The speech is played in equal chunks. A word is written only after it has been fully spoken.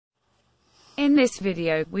In this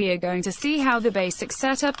video, we are going to see how the basic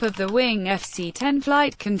setup of the Wing FC-10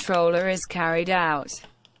 flight controller is carried out.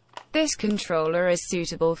 This controller is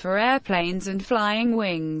suitable for airplanes and flying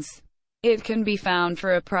wings. It can be found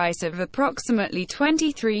for a price of approximately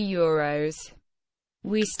 €23.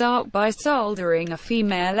 We start by soldering a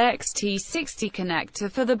female XT60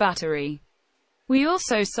 connector for the battery. We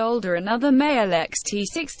also solder another male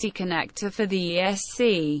XT60 connector for the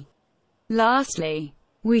ESC. Lastly,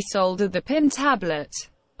 we solder the pin tablet.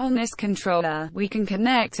 On this controller, we can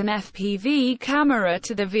connect an FPV camera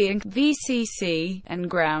to the VCC and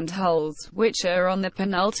ground holes, which are on the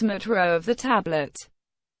penultimate row of the tablet.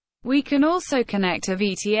 We can also connect a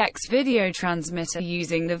VTX video transmitter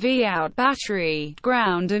using the V-out battery,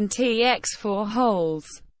 ground and TX4 holes.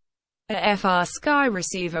 A frsky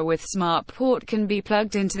receiver with smart port can be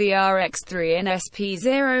plugged into the RX3 and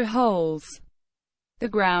SP0 holes. The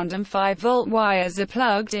ground and 5-volt wires are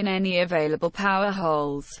plugged in any available power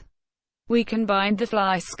holes. We can bind the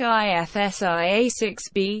FlySky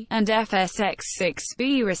FS-IA6B and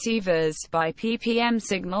FSX6B receivers by PPM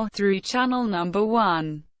signal through channel number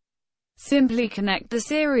 1. Simply connect the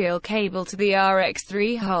serial cable to the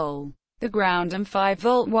RX3 hole. The ground and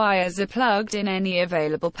 5-volt wires are plugged in any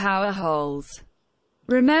available power holes.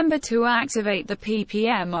 Remember to activate the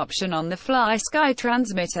PPM option on the FlySky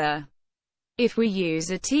transmitter. If we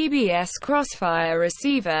use a TBS crossfire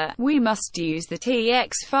receiver, we must use the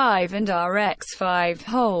TX5 and RX5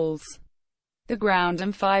 holes. The ground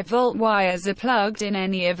and 5-volt wires are plugged in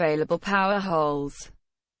any available power holes.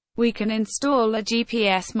 We can install a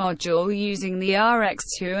GPS module using the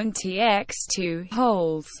RX2 and TX2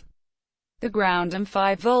 holes. The ground and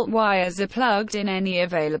 5-volt wires are plugged in any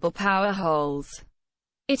available power holes.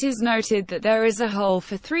 It is noted that there is a hole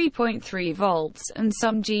for 3.3 volts, and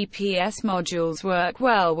some GPS modules work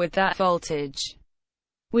well with that voltage.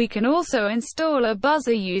 We can also install a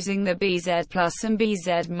buzzer using the BZ plus and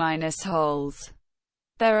BZ minus holes.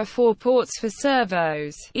 There are 4 ports for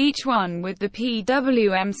servos, each one with the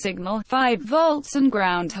PWM signal, 5 volts and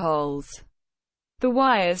ground holes. The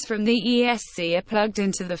wires from the ESC are plugged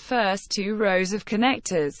into the first 2 rows of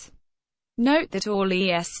connectors. Note that all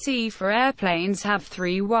ESC for airplanes have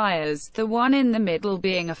 3 wires, the one in the middle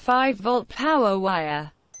being a 5-volt power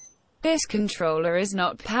wire. This controller is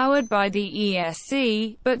not powered by the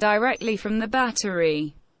ESC, but directly from the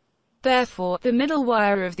battery. Therefore, the middle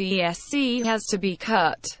wire of the ESC has to be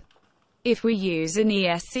cut. If we use an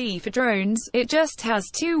ESC for drones, it just has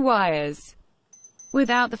 2 wires.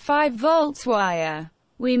 Without the 5 volts wire,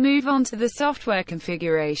 we move on to the software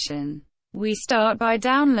configuration. We start by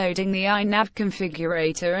downloading the inav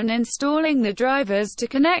configurator and installing the drivers to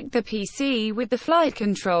connect the PC with the flight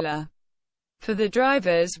controller. For the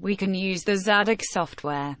drivers, we can use the Zadig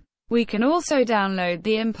software. We can also download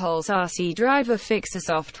the Impulse RC driver fixer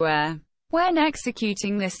software. When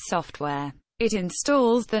executing this software, it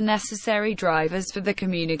installs the necessary drivers for the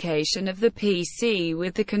communication of the PC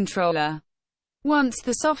with the controller. Once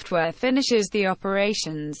the software finishes the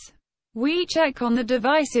operations, we check on the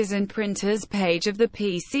devices and printers page of the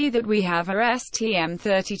PC that we have a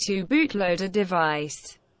STM32 bootloader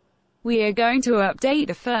device. We are going to update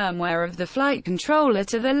the firmware of the flight controller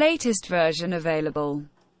to the latest version available.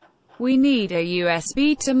 We need a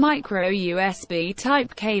USB to micro USB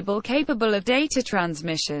type cable capable of data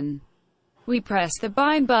transmission. We press the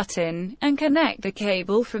bind button, and connect the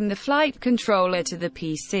cable from the flight controller to the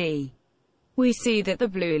PC. We see that the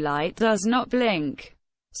blue light does not blink,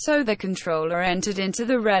 so the controller entered into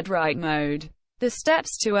the red write mode. The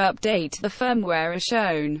steps to update the firmware are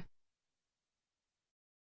shown.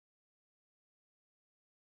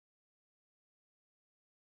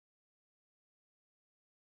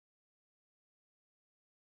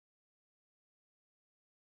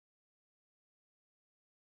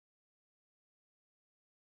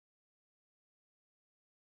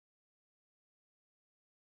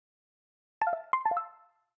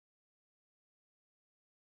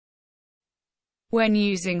 When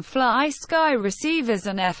using FlySky receivers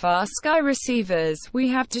and frsky receivers, we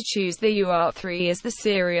have to choose the UART3 as the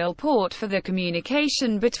serial port for the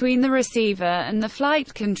communication between the receiver and the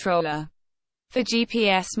flight controller. For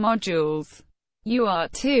GPS modules,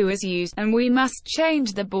 UART2 is used, and we must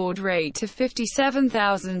change the baud rate to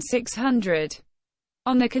 57,600.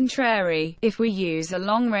 On the contrary, if we use a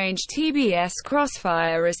long-range TBS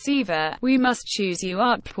crossfire receiver, we must choose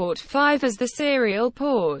UART port 5 as the serial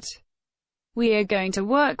port. We are going to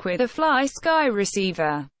work with a FlySky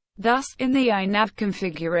receiver. Thus, in the inav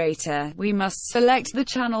configurator, we must select the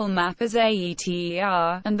channel map as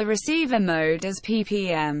AETER, and the receiver mode as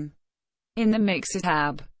PPM. In the Mixer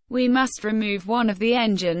tab, We must remove one of the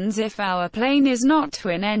engines if our plane is not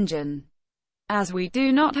twin-engine. As we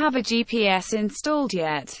do not have a GPS installed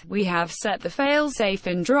yet, we have set the failsafe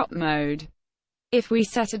in drop mode. If we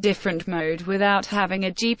set a different mode without having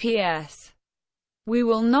a GPS, we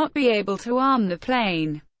will not be able to arm the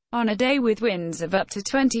plane. On a day with winds of up to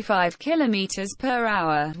 25 km per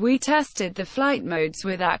hour, we tested the flight modes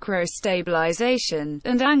with acro stabilization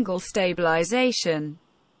and angle stabilization,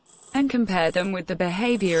 and compared them with the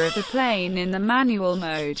behavior of the plane in the manual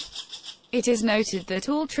mode. It is noted that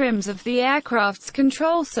all trims of the aircraft's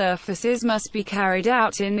control surfaces must be carried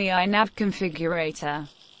out in the inav configurator.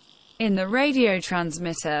 In the radio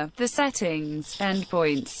transmitter, the settings,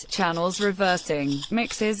 endpoints, channels reversing,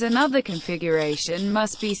 mixes and other configuration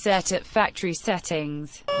must be set at factory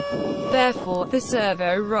settings. Therefore, the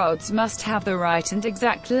servo rods must have the right and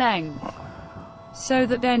exact length, so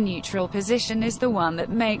that their neutral position is the one that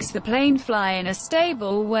makes the plane fly in a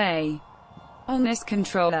stable way. On this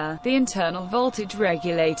controller, the internal voltage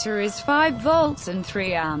regulator is 5 volts and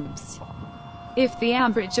 3 amps. If the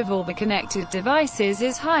amperage of all the connected devices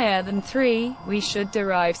is higher than 3, we should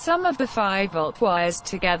derive some of the 5-volt wires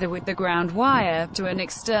together with the ground wire to an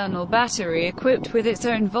external battery equipped with its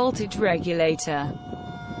own voltage regulator.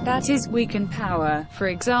 That is, we can power, for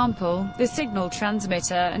example, the signal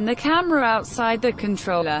transmitter and the camera outside the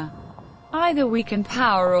controller. Either we can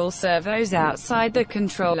power all servos outside the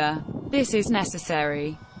controller. This is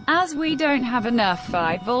necessary, as we don't have enough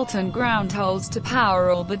 5-volt and ground holes to power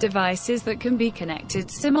all the devices that can be connected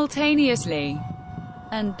simultaneously.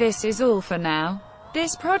 And this is all for now.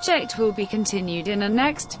 This project will be continued in a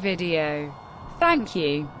next video. Thank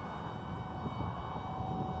you.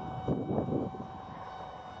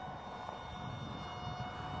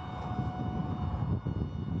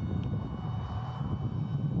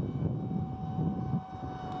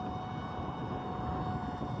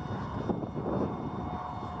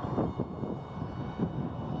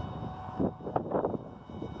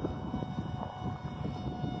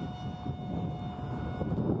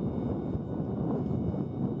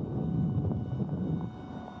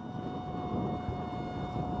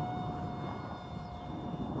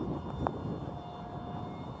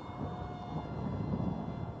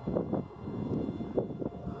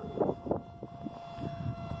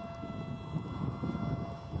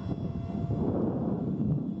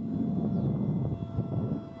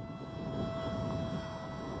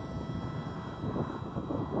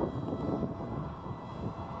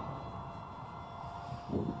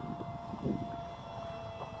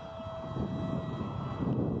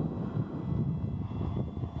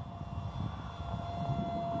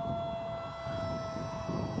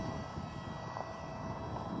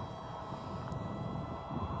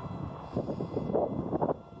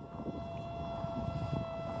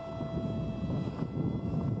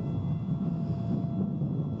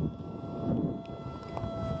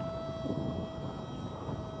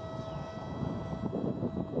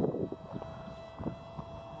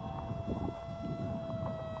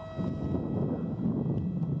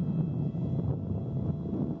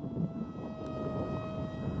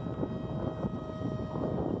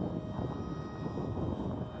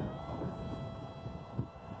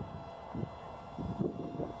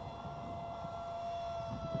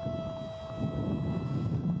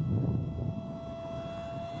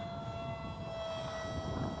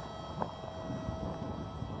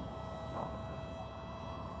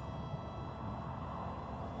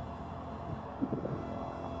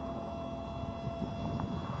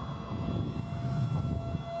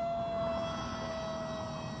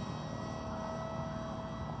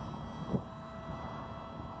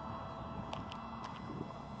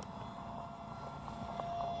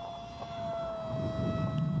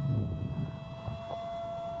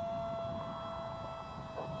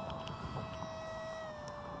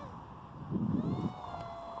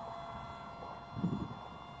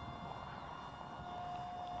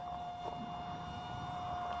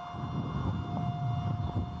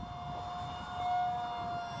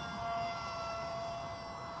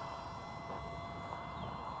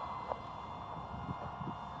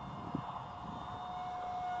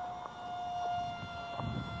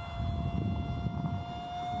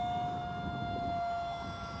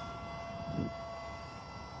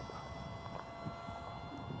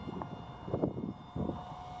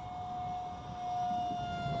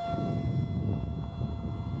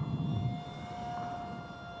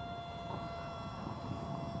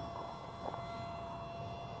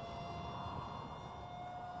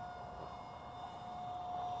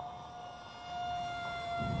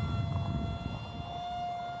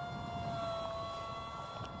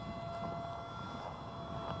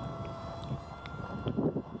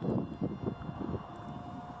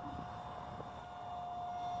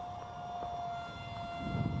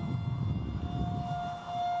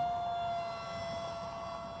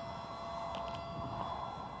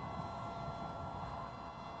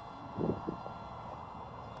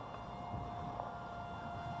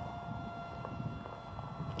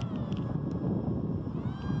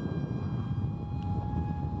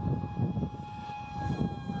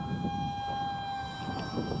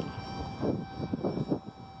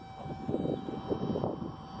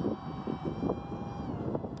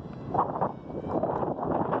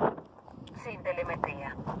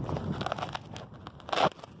 telemetría.